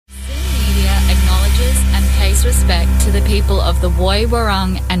pays respect to the people of the Woi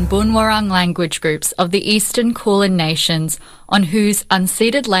Wurrung and Boon Wurrung language groups of the Eastern Kulin Nations on whose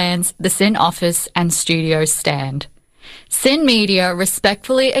unceded lands the SYN office and studios stand. SYN Media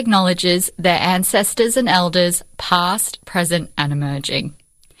respectfully acknowledges their ancestors and elders, past, present and emerging.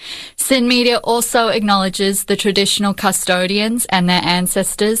 SYN Media also acknowledges the traditional custodians and their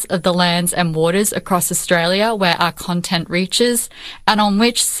ancestors of the lands and waters across Australia where our content reaches and on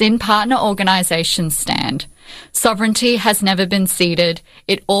which SYN partner organisations stand. Sovereignty has never been ceded.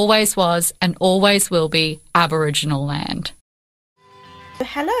 It always was and always will be Aboriginal land.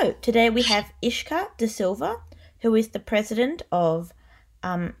 Hello, today we have Ishka De Silva, who is the president of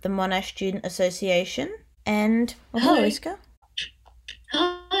the Monash Student Association. And, hello Ishka.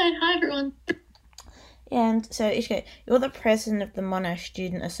 Hi everyone. And so, Ishka, you're the president of the Monash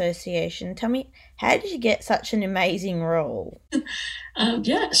Student Association. Tell me, how did you get such an amazing role?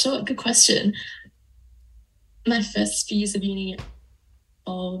 Yeah, sure, good question. My first few years of uni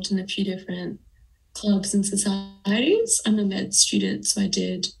involved in a few different clubs and societies. I'm a med student, so I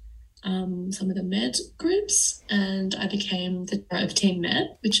did some of the med groups, and I became the director of Team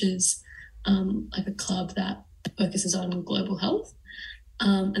Med, which is like a club that focuses on global health.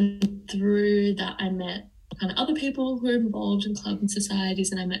 And through that, I met kind of other people who are involved in clubs and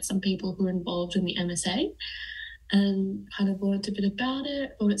societies, and I met some people who are involved in the MSA and kind of learned a bit about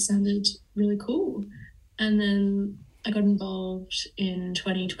it, thought it sounded really cool. And then I got involved in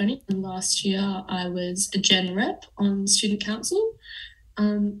 2020, and last year I was a Gen Rep on Student Council,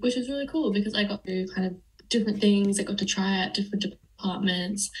 which was really cool because I got to do kind of different things. I got to try out different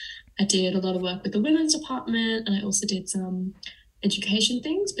departments. I did a lot of work with the women's department, and I also did some education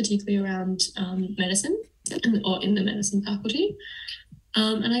things, particularly around medicine or in the medicine faculty.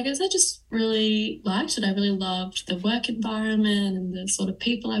 And I guess I just really liked it. I really loved the work environment and the sort of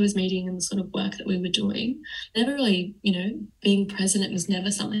people I was meeting and the sort of work that we were doing. Never really, being president was never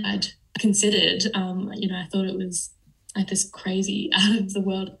something I'd considered. I thought it was like this crazy out of the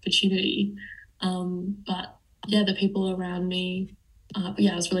world opportunity. But yeah, the people around me, I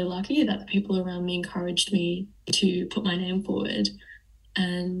was really lucky that the people around me encouraged me to put my name forward.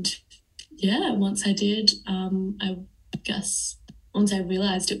 And yeah, once I did, I guess once I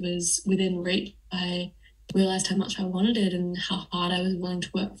realised it was within reach, I realised how much I wanted it and how hard I was willing to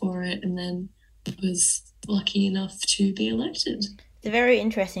work for it, and then was lucky enough to be elected. It's a very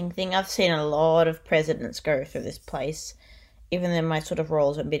interesting thing. I've seen a lot of presidents go through this place, even though my sort of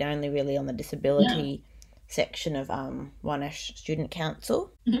roles have been only really on the disability section of Monash Student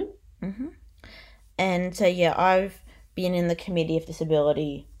Council. Mm-hmm. Mm-hmm. And so, yeah, I've been in the Committee of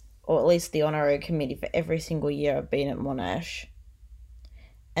Disability, or at least the honorary committee, for every single year I've been at Monash.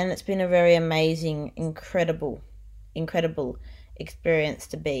 And it's been a very amazing, incredible experience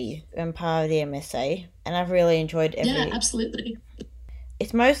to be part of the MSA. And I've really enjoyed every... Yeah, absolutely.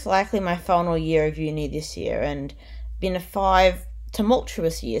 It's most likely my final year of uni this year, and been 5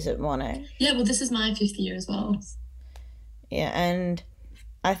 tumultuous years at Monash. Yeah, well, this is my 5th year as well. Yeah, and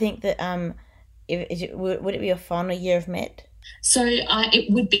I think that would it be your final year of Med? So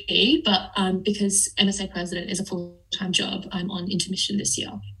it would be, but because MSA president is a full-time job, I'm on intermission this year.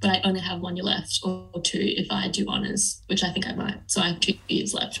 But I only have 1 year left, or 2 if I do honours, which I think I might. So I have 2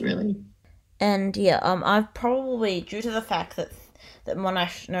 years left, really. And yeah, I've probably, due to the fact that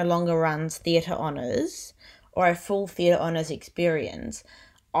Monash no longer runs theatre honours or a full theatre honours experience,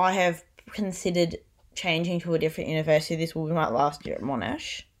 I have considered changing to a different university. This will be my last year at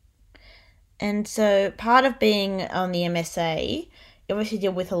Monash. And so part of being on the MSA, you obviously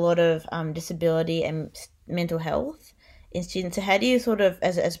deal with a lot of disability and mental health in students. So how do you sort of,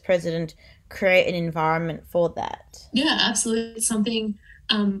 as president, create an environment for that? Yeah, absolutely. It's something,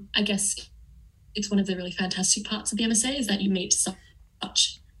 I guess it's one of the really fantastic parts of the MSA is that you meet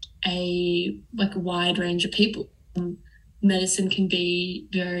such a wide range of people. Medicine can be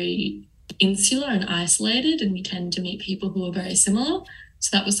very insular and isolated, and we tend to meet people who are very similar.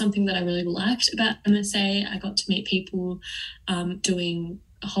 So that was something that I really liked about MSA. I got to meet people doing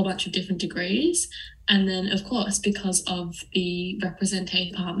a whole bunch of different degrees. And then, of course, because of the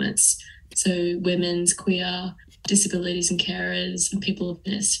representation departments, so women's, queer, disabilities and carers and people of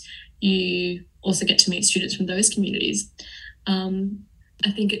this, you also get to meet students from those communities. I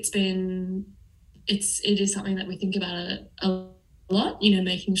think it is something that we think about a lot,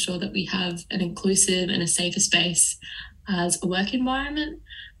 making sure that we have an inclusive and a safer space as a work environment.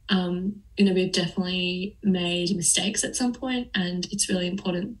 We've definitely made mistakes at some point, and it's really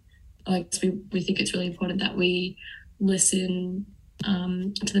important. We think it's really important that we listen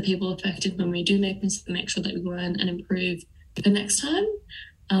to the people affected when we do make mistakes, make sure that we learn and improve the next time.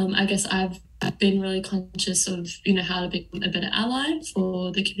 I guess I've I've been really conscious of, how to become a better ally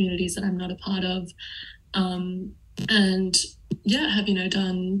for the communities that I'm not a part of. And yeah, have,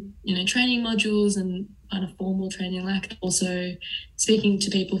 done, training modules and kind of formal training, like also speaking to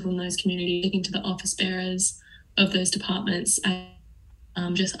people from those communities, speaking to the office bearers of those departments,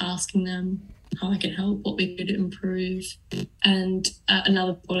 and just asking them how I can help, what we could improve. And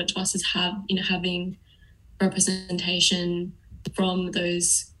another important to us is having representation from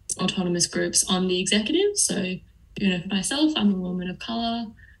those autonomous groups on the executive. So, for myself, I'm a woman of colour,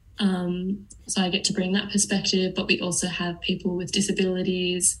 so I get to bring that perspective, but we also have people with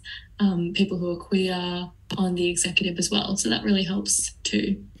disabilities, people who are queer on the executive as well. So that really helps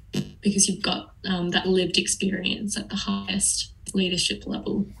too, because you've got that lived experience at the highest leadership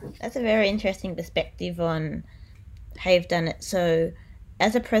level. That's a very interesting perspective on how you've done it. So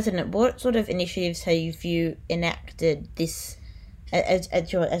as a president, what sort of initiatives have you enacted this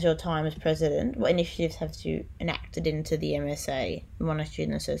at your time as president? What initiatives have you enacted into the MSA, Monash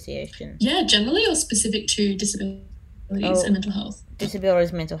Student Association? Yeah, generally or specific to disabilities and mental health?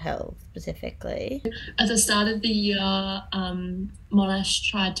 Disabilities, mental health specifically. At the start of the year, Monash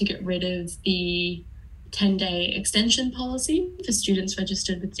tried to get rid of the 10-day extension policy for students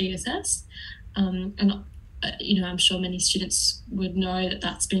registered with DSS. And, I'm sure many students would know that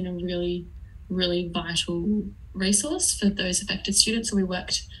that's been a really, really vital resource for those affected students. So we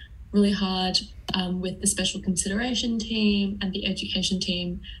worked really hard with the special consideration team and the education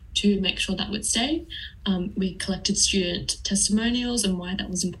team to make sure that would stay. We collected student testimonials and why that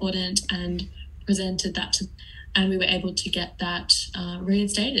was important and presented that and we were able to get that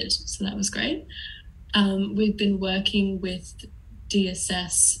reinstated. So that was great. We've been working with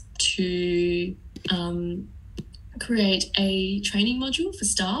DSS to create a training module for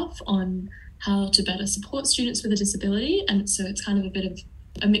staff on how to better support students with a disability. And so it's kind of a bit of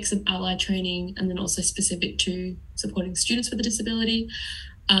a mix of allied training and then also specific to supporting students with a disability.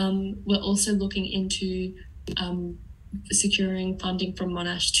 We're also looking into securing funding from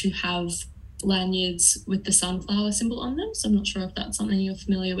Monash to have lanyards with the sunflower symbol on them. So I'm not sure if that's something you're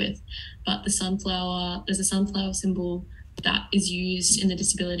familiar with, but there's a sunflower symbol that is used in the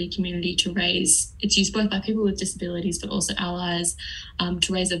disability community it's used both by people with disabilities but also allies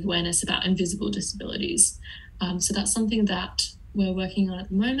to raise awareness about invisible disabilities. So that's something that we're working on at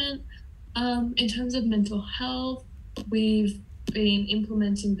the moment. In terms of mental health, we've been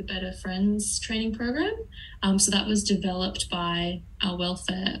implementing the Better Friends training program. So that was developed by our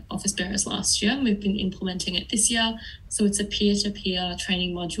welfare office bearers last year, and we've been implementing it this year. So it's a peer-to-peer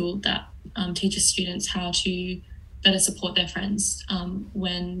training module that teaches students how to better support their friends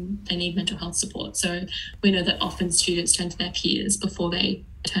when they need mental health support. So we know that often students turn to their peers before they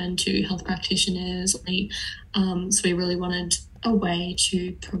turn to health practitioners. So we really wanted a way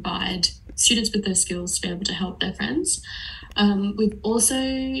to provide students with those skills to be able to help their friends. We've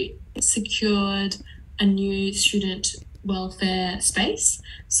also secured a new student welfare space.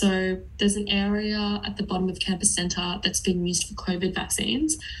 So there's an area at the bottom of Campus Centre that's being used for COVID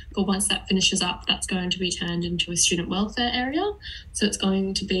vaccines, but once that finishes up, that's going to be turned into a student welfare area. So it's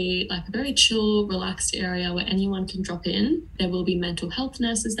going to be like a very chill, relaxed area where anyone can drop in. There will be mental health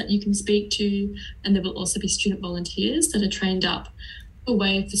nurses that you can speak to, and there will also be student volunteers that are trained up a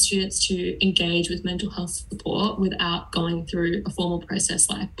way for students to engage with mental health support without going through a formal process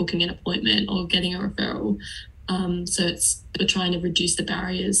like booking an appointment or getting a referral. So we're trying to reduce the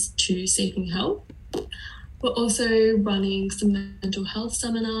barriers to seeking help. We're also running some mental health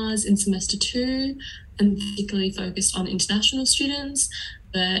seminars in semester 2 and particularly focused on international students.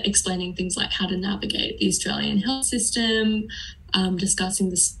 We're explaining things like how to navigate the Australian health system, discussing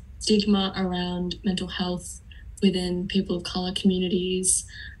the stigma around mental health within people of colour communities,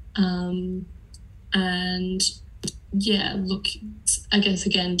 and look, I guess,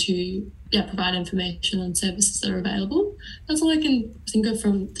 again, to provide information on services that are available. That's all I can think of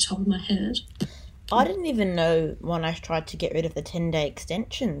from the top of my head. I didn't even know Monash tried to get rid of the 10-day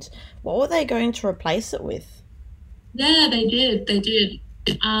extensions. What were they going to replace it with? Yeah, they did.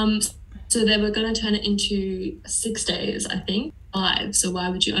 So they were going to turn it into 6 days, I think, 5. So why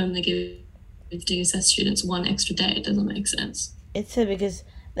would you only give DSS students 1 extra day? It doesn't make sense. It's because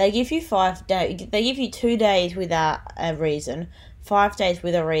they give you 5 days. They give you 2 days without a reason, 5 days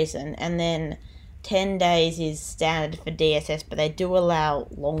with a reason, and then 10 days is standard for DSS, but they do allow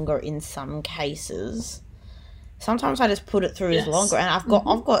longer in some cases. Sometimes I just put it through as longer, and I've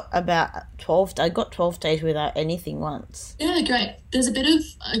got about 12. I got 12 days without anything once. Yeah, great. There's a bit of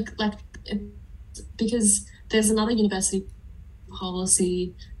because there's another university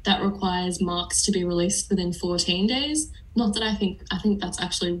policy that requires marks to be released within 14 days. not that I think that's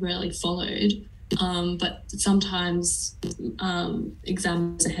actually rarely followed, but sometimes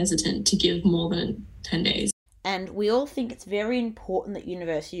examiners are hesitant to give more than 10 days. And we all think it's very important that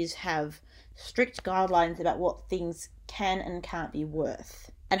universities have strict guidelines about what things can and can't be worth,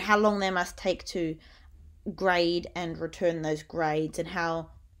 and how long they must take to grade and return those grades, and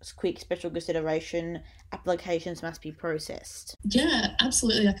how quick special consideration applications must be processed. Yeah,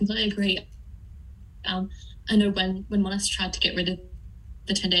 absolutely. I completely agree. I know when Monash tried to get rid of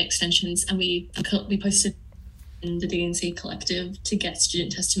the 10-day extensions, and we posted in the D&C collective to get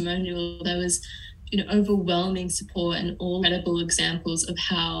student testimonial, there was, overwhelming support and all credible examples of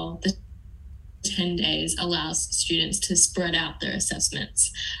how the 10 days allows students to spread out their assessments,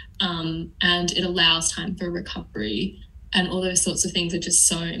 and it allows time for recovery, and all those sorts of things are just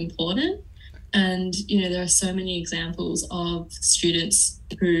so important. And, there are so many examples of students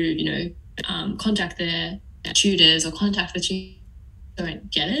who, contact their tutors or contact the tutor,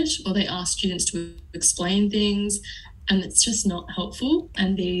 don't get it, or they ask students to explain things, and it's just not helpful.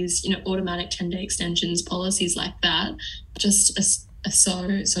 And these, automatic 10-day extensions, policies like that, just are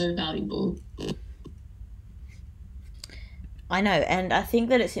so valuable. I know, and I think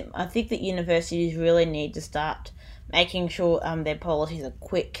that universities really need to start making sure their policies are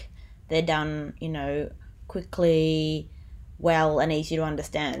quick. They're done, quickly, well, and easy to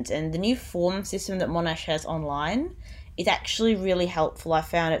understand. And the new form system that Monash has online is actually really helpful. I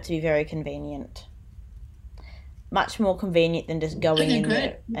found it to be very convenient. Much more convenient than just going in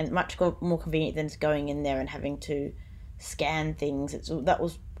there, and much more convenient than just going in there and having to scan things. That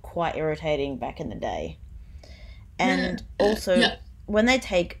was quite irritating back in the day. And also, when they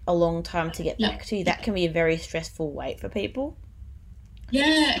take a long time to get back to you, that can be a very stressful wait for people.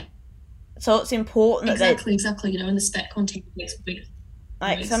 Yeah. So it's important that exactly. In the spec content takes weeks.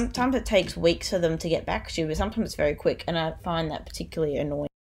 Like, sometimes it takes weeks for them to get back to you, but sometimes it's very quick, and I find that particularly annoying.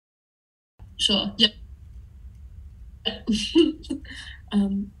 Sure. Yeah.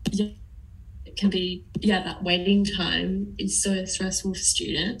 It can be, that waiting time is so stressful for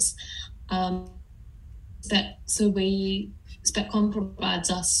students. SpecCom provides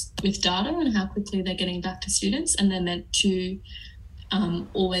us with data on how quickly they're getting back to students, and they're meant to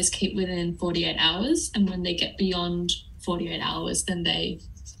always keep within 48 hours. And when they get beyond 48 hours, then they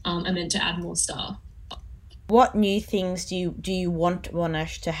are meant to add more staff. What new things do you want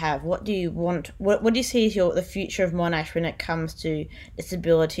Monash to have? What do you want? What do you see as the future of Monash when it comes to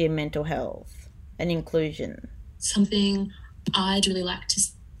disability and mental health and inclusion? Something I'd really like to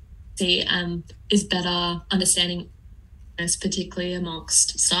see is better understanding, particularly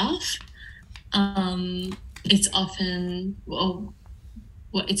amongst staff. It's often,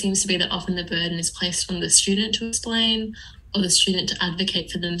 what it seems to be that often the burden is placed on the student to explain, or the student to advocate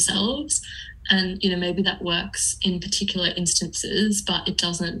for themselves. And, maybe that works in particular instances, but it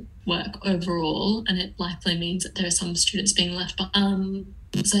doesn't work overall. And it likely means that there are some students being left behind.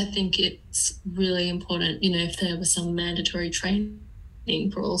 So I think it's really important, if there was some mandatory training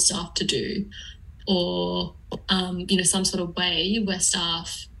for all staff to do, or, some sort of way where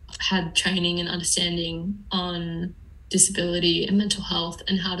staff had training and understanding on disability and mental health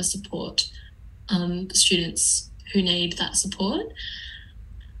and how to support students who need that support.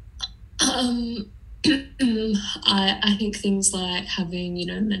 I think things like having,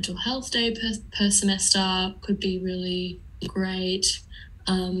 mental health day per semester could be really great.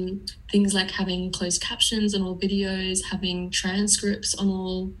 Things like having closed captions on all videos, having transcripts on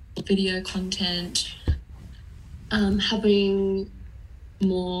all video content, having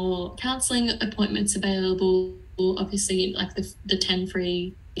more counselling appointments available. Obviously, like the 10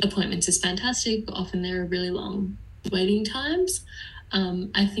 free appointments is fantastic, but often there are really long waiting times.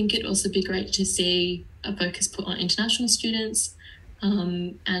 I think it'd also be great to see a focus put on international students,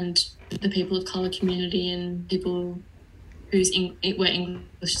 and the people of colour community, and people where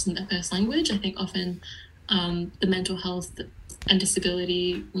English isn't their first language. I think often the mental health and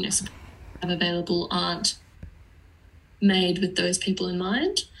disability support available aren't made with those people in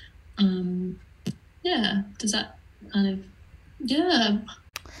mind. Does that kind of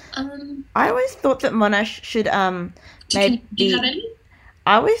I always thought that Monash should maybe. Do you have any?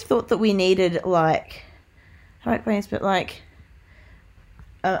 I always thought that we needed how I explain this, but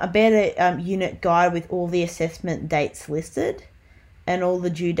a better unit guide with all the assessment dates listed and all the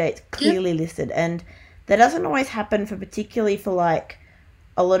due dates clearly listed, and that doesn't always happen particularly for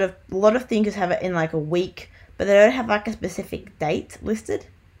a lot of things just have it in a week, but they don't have a specific date listed.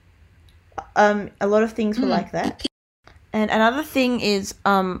 A lot of things were like that. And another thing is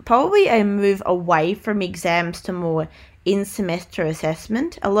probably a move away from exams to more in-semester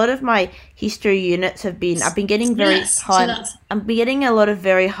assessment. A lot of my history units I've been getting very high. I'm getting a lot of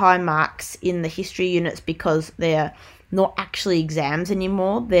very high marks in the history units because they're not actually exams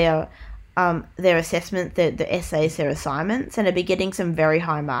anymore. They're their assessment, the essays, their assignments, and I've been getting some very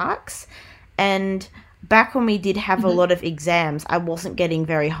high marks. And back when we did have a lot of exams, I wasn't getting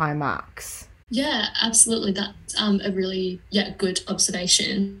very high marks. Yeah, absolutely. That's a really good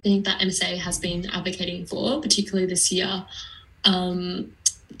observation. I think that MSA has been advocating for, particularly this year.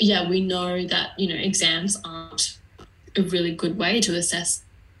 We know that, exams aren't a really good way to assess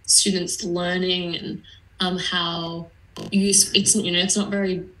students' learning and how it's not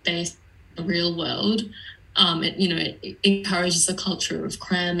very based on the real world. It encourages a culture of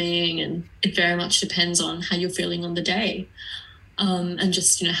cramming, and it very much depends on how you're feeling on the day, and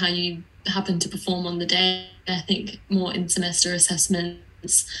just how you happen to perform on the day. I think more in-semester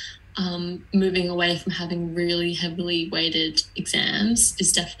assessments, moving away from having really heavily weighted exams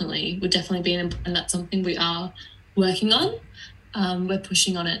would definitely be and that's something we are working on. We're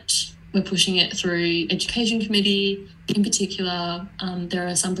pushing on it. We're pushing it through Education Committee in particular. There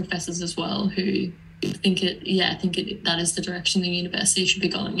are some professors as well who think that is the direction the university should be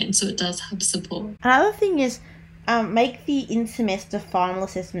going in, so it does have support. Another thing is make the in-semester final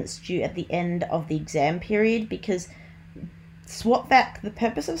assessments due at the end of the exam period, because SWOT-VAC, the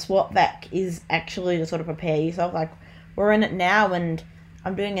purpose of SWOT-VAC is actually to sort of prepare yourself. Like, we're in it now and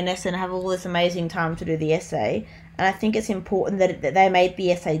I'm doing an essay and I have all this amazing time to do the essay, and I think it's important that they made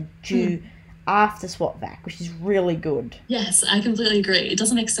the essay due after SWOT-VAC, which is really good. Yes, I completely agree. It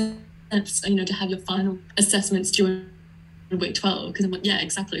doesn't make sense, to have your final assessments due in week 12, because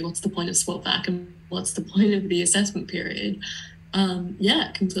exactly, what's the point of SWOT-VAC and what's the point of the assessment period?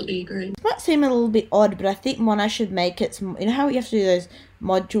 Completely agree. It might seem a little bit odd, but I think Monash should make it, how you have to do those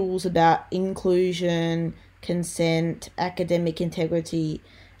modules about inclusion, consent, academic integrity,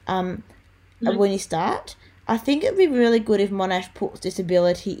 when you start. I think it'd be really good if Monash puts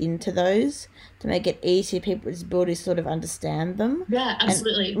disability into those to make it easier for people with disabilities to sort of understand them. Yeah,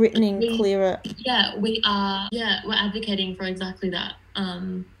 absolutely. Written in clearer. Yeah, we're advocating for exactly that.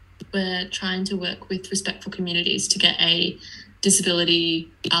 We're trying to work with respectful communities to get a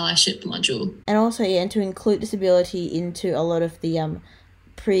disability allyship module. And also, and to include disability into a lot of the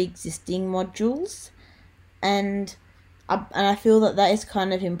pre-existing modules. And I feel that is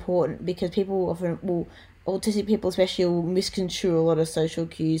kind of important, because people often autistic people especially will misconstrue a lot of social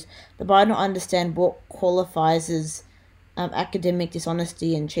cues. They might not understand what qualifies as academic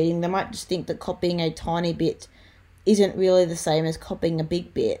dishonesty and cheating. They might just think that copying a tiny bit isn't really the same as copying a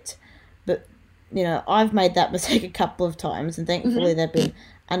big bit. But, I've made that mistake a couple of times, and thankfully they've been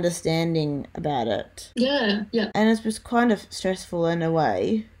understanding about it. Yeah. And it's just kind of stressful in a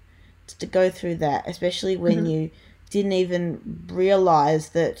way to go through that, especially when you didn't even realise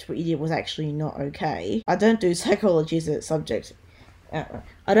that what you did was actually not okay. I don't do psychology as a subject.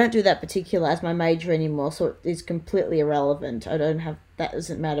 I don't do that particular as my major anymore, so it's completely irrelevant. That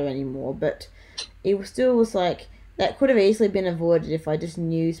doesn't matter anymore, but it still was like, that could have easily been avoided if I just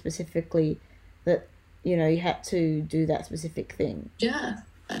knew specifically that, you had to do that specific thing. Yeah,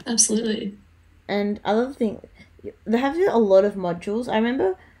 absolutely. And other thing, they have a lot of modules. I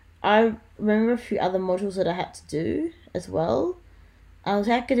remember a few other modules that I had to do as well. I was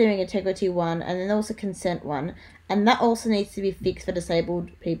academic integrity one, and then there was a consent one, and that also needs to be fixed for disabled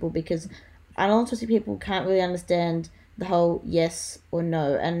people, because autistic people can't really understand the whole yes or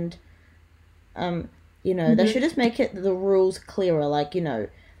no, and they should just make the rules clearer. Like,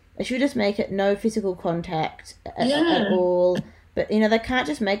 they should just make it no physical contact at all. But they can't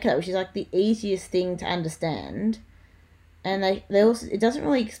just make that, which is like the easiest thing to understand. And they also, it doesn't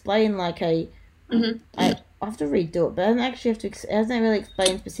really explain like I have to redo it, but it hasn't really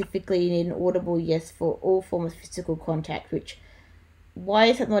explained specifically you need an audible yes for all forms of physical contact, why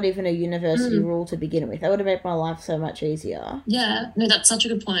is that not even a university rule to begin with? That would have made my life so much easier. Yeah, no, that's such a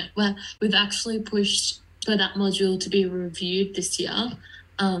good point. Where we've actually pushed for that module to be reviewed this year.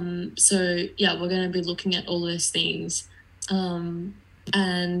 We're going to be looking at all those things. And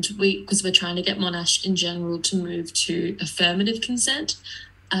because we're trying to get Monash in general to move to affirmative consent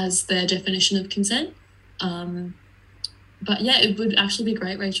as their definition of consent. It would actually be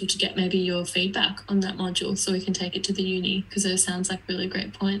great, Rachel, to get maybe your feedback on that module so we can take it to the uni, because those sounds like really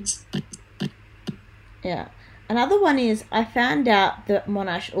great points. Yeah. Another one is, I found out that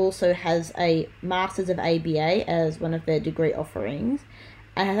Monash also has a Masters of ABA as one of their degree offerings,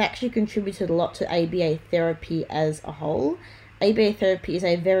 and has actually contributed a lot to ABA therapy as a whole. ABA therapy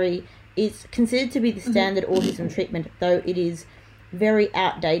is considered to be the standard autism treatment, though it is very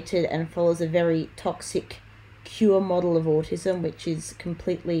outdated and follows a very toxic pure model of autism, which is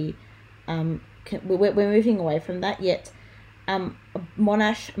completely we're moving away from that. Yet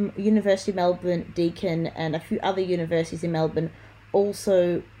Monash, University of Melbourne, Deakin, and a few other universities in Melbourne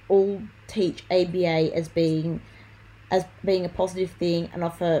also all teach ABA as being a positive thing and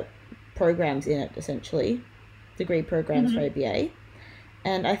offer programs in it, essentially degree programs for ABA.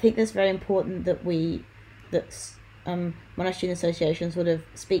 And I think that's very important that Monash Student Association sort of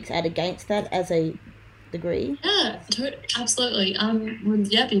speaks out against that as a degree. Yeah, absolutely. Would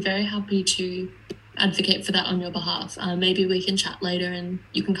be very happy to advocate for that on your behalf. Maybe we can chat later and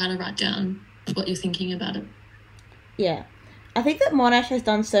you can kind of write down what you're thinking about it. Yeah. I think that Monash has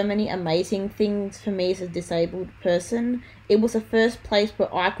done so many amazing things for me as a disabled person. It was the first place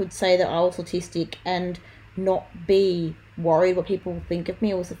where I could say that I was autistic and not be worried what people think of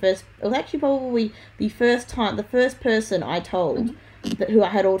me. It was actually probably the first person I told who I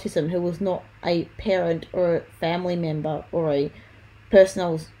had autism, who was not a parent or a family member or a person I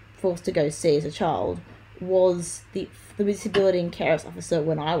was forced to go see as a child, was the disability and care officer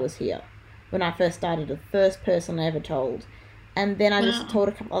when I was here. When I first started, the first person I ever told. And then I just told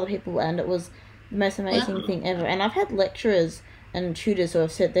a couple other people, and it was the most amazing thing ever. And I've had lecturers and tutors who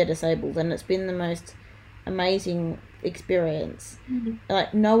have said they're disabled, and it's been the most amazing experience.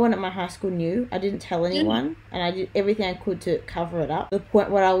 Like, no one at my high school knew. I didn't tell anyone, and I did everything I could to cover it up. The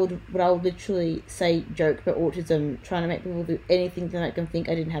point where I would literally say joke about autism, trying to make people do anything to make them think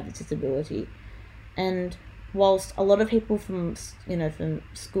I didn't have this disability. And whilst a lot of people from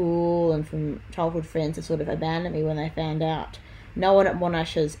school and from childhood friends have sort of abandoned me when they found out, no one at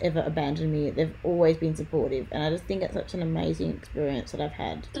Monash has ever abandoned me. They've always been supportive, and I just think it's such an amazing experience that I've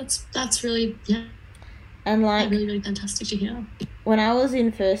had. That's really, and like, really, really fantastic to hear. When I was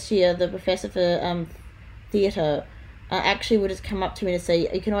in first year, the professor for theatre actually would just come up to me to say,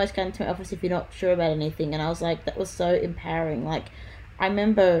 you can always come to my office if you're not sure about anything. And I was like, that was so empowering. Like, I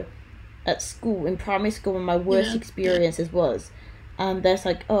remember at school, in primary school, when my worst experiences was, there's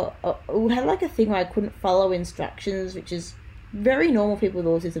like, we had like a thing where I couldn't follow instructions, which is very normal. People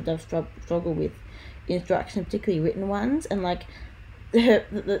with autism have struggle with instructions, particularly written ones. And like,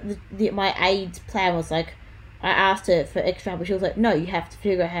 my aide's plan was like, I asked her for extra help, but she was like, no, you have to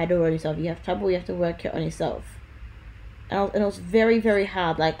figure out how to do it on yourself. You have trouble, you have to work it on yourself. And it was very, very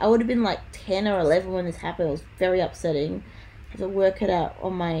hard. Like, I would have been like 10 or 11 when this happened. It was very upsetting. I had to work it out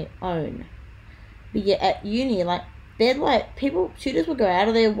on my own. But yeah, at uni, like, they're like, tutors would go out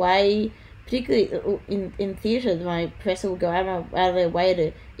of their way, particularly in theatre, my professor would go out of their way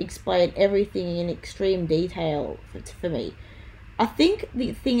to explain everything in extreme detail for me. I think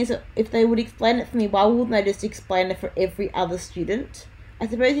the thing is that if they would explain it for me, why wouldn't they just explain it for every other student? I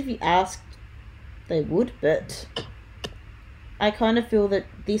suppose if you asked, they would, but I kind of feel that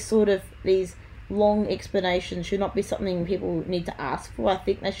these long explanations should not be something people need to ask for. I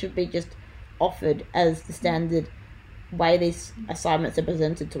think they should be just offered as the standard way these assignments are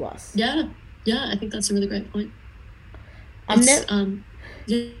presented to us. Yeah, I think that's a really great point. I'm never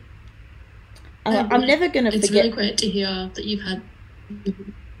going to forget... It's really great to hear that you've had...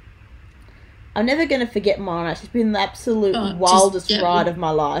 I'm never going to forget Monash. It's been the absolute wildest ride of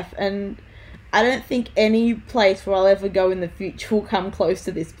my life, and I don't think any place where I'll ever go in the future will come close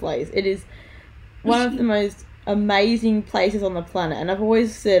to this place. It is one of the most amazing places on the planet, and I've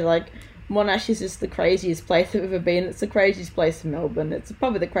always said, like, Monash is just the craziest place I've ever been. It's the craziest place in Melbourne. It's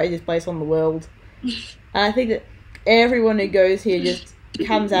probably the craziest place on the world. And I think that everyone who goes here just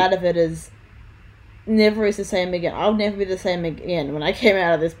comes out of it as never is the same again. I'll never be the same again when I came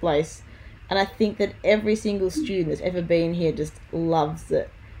out of this place. And I think that every single student that's ever been here just loves it.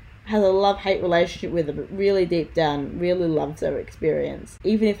 Has a love-hate relationship with it, but really deep down, really loves their experience.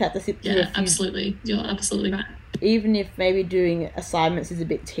 Even if they have to sit through absolutely. You're absolutely right. Even if maybe doing assignments is a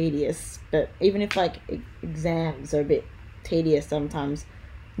bit tedious, but even if like exams are a bit tedious sometimes,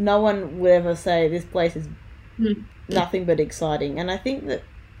 no one would ever say this place is nothing but exciting. And I think that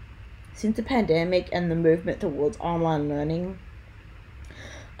since the pandemic and the movement towards online learning,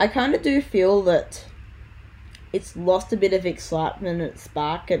 I kind of do feel that it's lost a bit of excitement and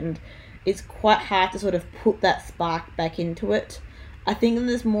spark, and it's quite hard to sort of put that spark back into it. I think that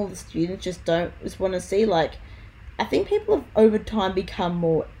there's more the students just want to see, like, I think people have over time become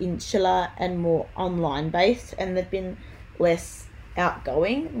more insular and more online based, and they've been less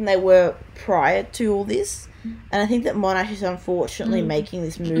outgoing than they were prior to all this. And I think that Monash is unfortunately making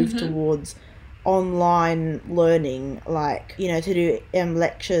this move towards online learning, like, you know, to do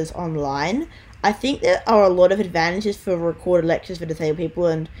lectures online. I think there are a lot of advantages for recorded lectures for disabled people,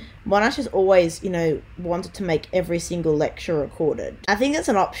 and Monash has always, wanted to make every single lecture recorded. I think that's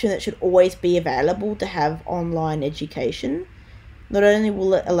an option that should always be available to have online education. Not only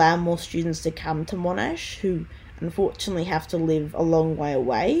will it allow more students to come to Monash who unfortunately have to live a long way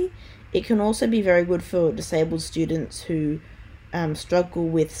away, it can also be very good for disabled students who struggle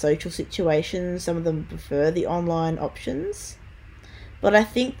with social situations. Some of them prefer the online options. But I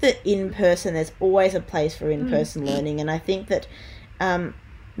think that in person, there's always a place for in-person learning, and I think that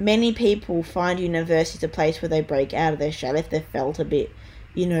many people find university a place where they break out of their shell if they've felt a bit,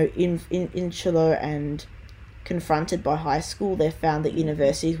 insular and confronted by high school. They've found that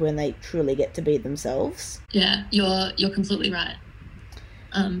university is when they truly get to be themselves. Yeah, you're completely right.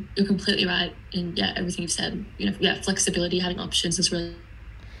 You're completely right in everything you've said. Flexibility, having options is really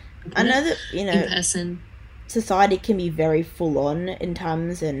important. I know that in person. Society can be very full on in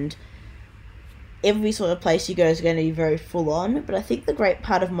times, and every sort of place you go is going to be very full on. But I think the great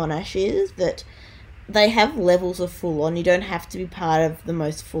part of Monash is that they have levels of full on. You don't have to be part of the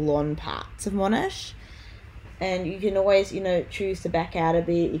most full on parts of Monash, and you can always choose to back out a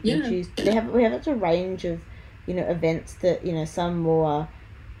bit. You can choose. We have such a range of events that some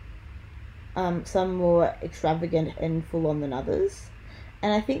more extravagant and full on than others.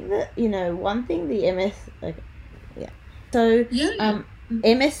 And I think that, one thing the MSA,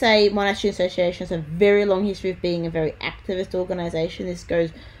 Monash Student Association, has a very long history of being a very activist organisation. This goes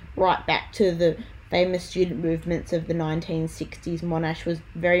right back to the famous student movements of the 1960s. Monash was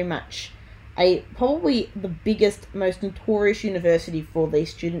very much probably the biggest, most notorious university for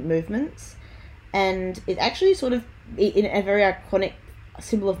these student movements. And it's actually sort of in a very iconic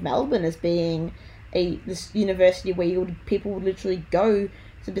symbol of Melbourne as being this university where people would literally go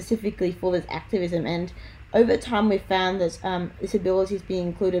specifically for this activism. And over time we've found that disability is being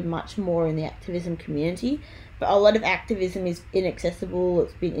included much more in the activism community, but a lot of activism is inaccessible.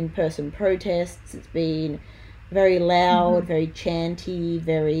 It's been in-person protests, it's been very loud, very chanty,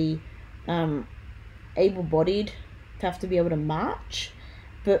 very able-bodied to have to be able to march.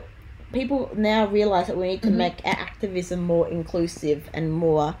 But people now realise that we need to make our activism more inclusive and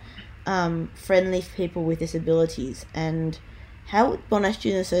more friendly for people with disabilities. And how would Monash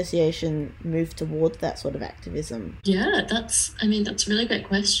Student Association move towards that sort of activism? Yeah, that's a really great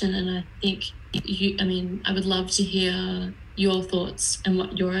question, and I think I would love to hear your thoughts and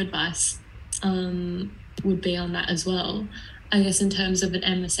what your advice would be on that as well. I guess in terms of an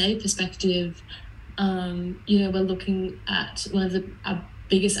MSA perspective, we're looking at one of our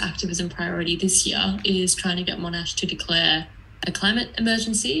biggest activism priority this year is trying to get Monash to declare a climate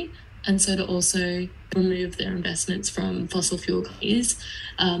emergency, and so to also remove their investments from fossil fuel companies.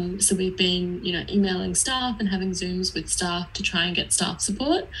 So we've been, emailing staff and having Zooms with staff to try and get staff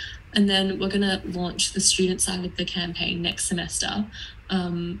support. And then we're going to launch the student side of the campaign next semester.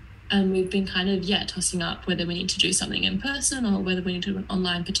 And we've been kind of, tossing up whether we need to do something in person or whether we need to do an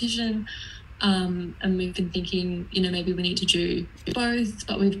online petition. And we've been thinking, maybe we need to do both,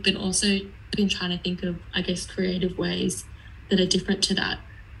 but we've been also been trying to think of, I guess, creative ways that are different to that.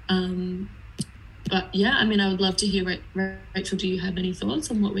 But I would love to hear, Rachel, do you have any thoughts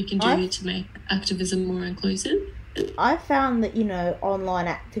on what we can do to make activism more inclusive? I found that, online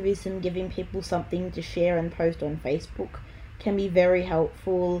activism, giving people something to share and post on Facebook can be very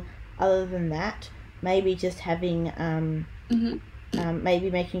helpful. Other than that, maybe just having,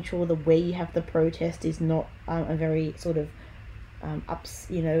 maybe making sure that where you have the protest is not a very sort of up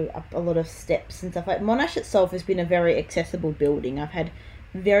a lot of steps and stuff. Like Monash itself has been a very accessible building. I've had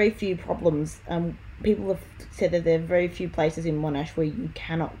very few problems. People have said that there are very few places in Monash where you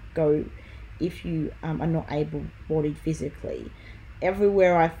cannot go if you are not able-bodied physically.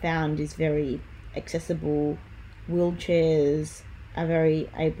 Everywhere I've found is very accessible. Wheelchairs are very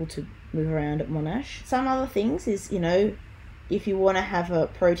able to move around at Monash. Some other things is, if you want to have a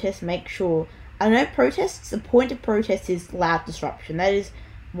protest, make sure... I know the point of protest is loud disruption. That is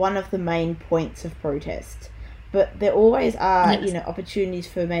one of the main points of protest. But there always are, opportunities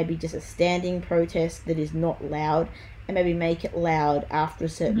for maybe just a standing protest that is not loud, and maybe make it loud after a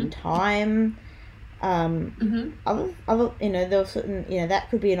certain time. Other, there are certain, that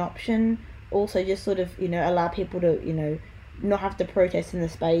could be an option. Also, just sort of, allow people to, not have to protest in the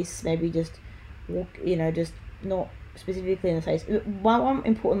space. Maybe just walk, just not specifically in the space. One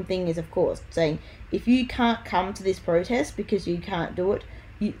important thing is, of course, saying if you can't come to this protest because you can't do it,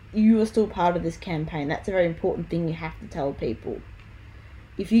 you are still part of this campaign. That's a very important thing you have to tell people.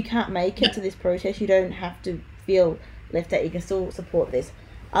 If you can't make it to this protest, you don't have to feel left out. You can still support this.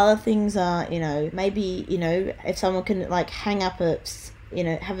 Other things are, maybe, if someone can, hang up a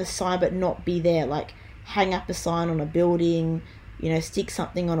have a sign but not be there, like hang up a sign on a building, stick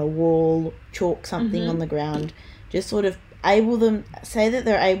something on a wall, chalk something on the ground, just sort of say that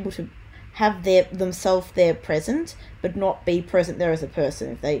they're able to have themselves there present, but not be present there as a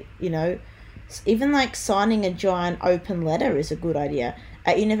person. If they, even like signing a giant open letter is a good idea.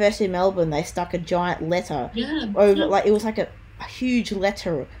 At University of Melbourne, they stuck a giant letter over, like it was like a huge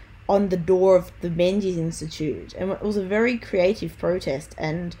letter on the door of the Menzies Institute, and it was a very creative protest,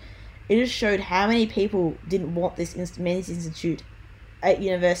 and it just showed how many people didn't want this Menzies Institute at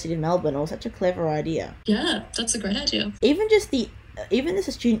University of Melbourne. It was such a clever idea. Yeah, that's a great idea. Even the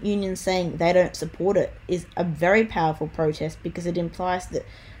student union saying they don't support it is a very powerful protest, because it implies that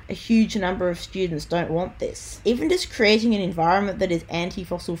a huge number of students don't want this. Even just creating an environment that is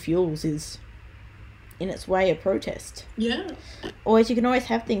anti-fossil fuels is, in its way, a protest. Yeah. Or you can always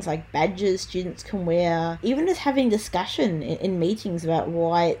have things like badges students can wear. Even just having discussion in meetings about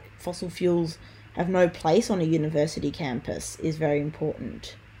why fossil fuels have no place on a university campus is very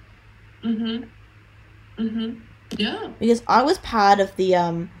important. Yeah. Because I was part of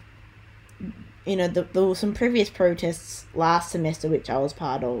the there were some previous protests last semester which I was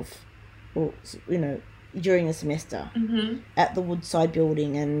part of, or during the semester at the Woodside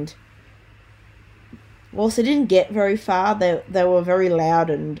building, and whilst they didn't get very far, they were very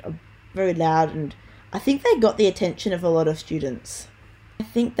loud, and I think they got the attention of a lot of students. I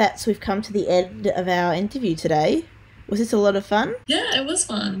think we've come to the end of our interview today. Was this a lot of fun? Yeah, it was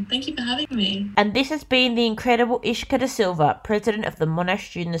fun. Thank you for having me. And this has been the incredible Ishka Da Silva, President of the Monash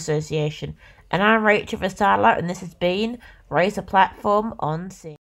Student Association. And I'm Rachel Vasala, and this has been Raise a Platform on Sing.